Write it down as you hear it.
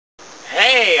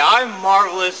Hey, I'm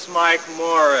Marvelous Mike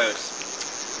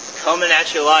Moros, coming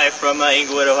at you live from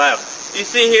Inglewood, Ohio. You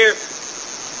see here,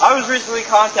 I was recently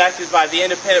contacted by the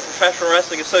Independent Professional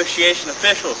Wrestling Association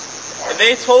officials, and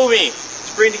they told me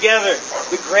to bring together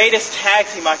the greatest tag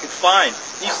team I could find.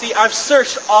 You see, I've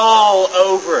searched all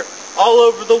over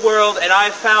the world, and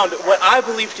I've found what I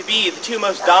believe to be the two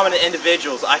most dominant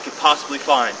individuals I could possibly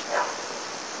find.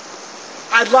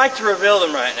 I'd like to reveal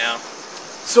them right now,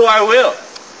 so I will.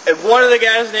 And one of the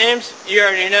guys' names, you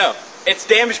already know. It's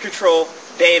Damage Control,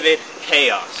 David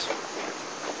Chaos.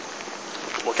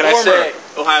 What can I say?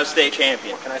 Ohio State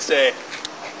champion. What can I say?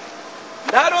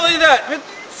 Not only that, but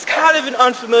it's kind of an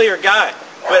unfamiliar guy,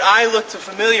 but I look to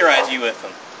familiarize you with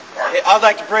him. I'd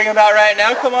like to bring him out right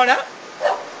now. Come on out.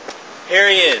 Here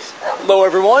he is. Hello,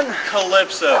 everyone.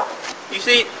 Calypso. You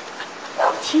see,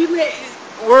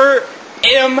 we're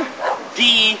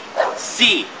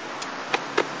MDC.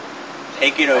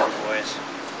 Take it over, boys.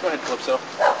 Go ahead, Calypso.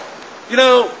 You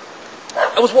know,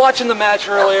 I was watching the match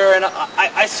earlier, and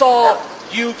I saw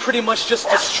you pretty much just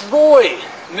destroy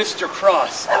Mr.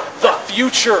 Cross, the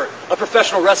future of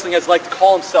professional wrestling, as he likes to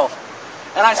call himself.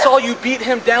 And I saw you beat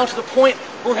him down to the point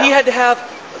where he had to have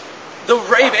the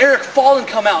Rave Eric Fallen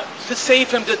come out to save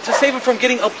him, to save him from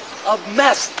getting a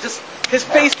mess, just his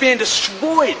face being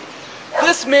destroyed.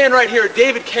 This man right here,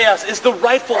 David Chaos, is the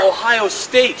rightful Ohio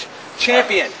State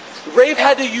champion. Rave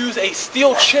had to use a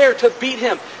steel chair to beat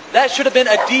him. That should have been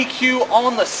a DQ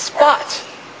on the spot.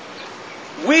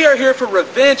 We are here for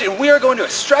revenge, and we are going to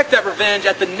extract that revenge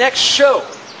at the next show.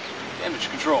 Damage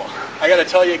Control. I gotta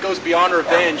tell you, it goes beyond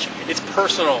revenge. It's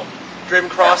personal.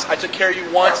 Draven Cross, I took care of you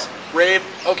once. Rave,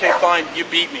 okay, fine, you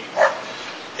beat me.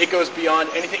 It goes beyond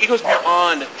anything. It goes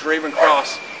beyond Draven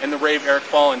Cross and the Rave Eric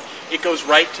Fallen. It goes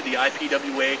right to the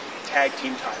IPWA tag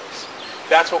team titles.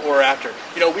 That's what we're after.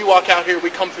 You know, we walk out here, we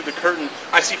come through the curtain,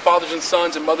 I see fathers and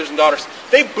sons and mothers and daughters.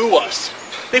 They boo us.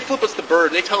 They flip us the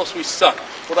bird. They tell us we suck.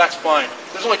 Well, that's fine.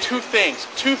 There's only two things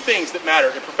that matter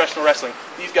in professional wrestling.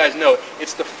 These guys know it.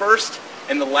 It's the first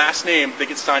and the last name that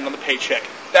gets signed on the paycheck.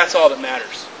 That's all that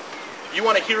matters. If you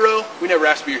want a hero, we never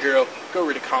asked to be your hero. Go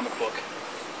read a comic book.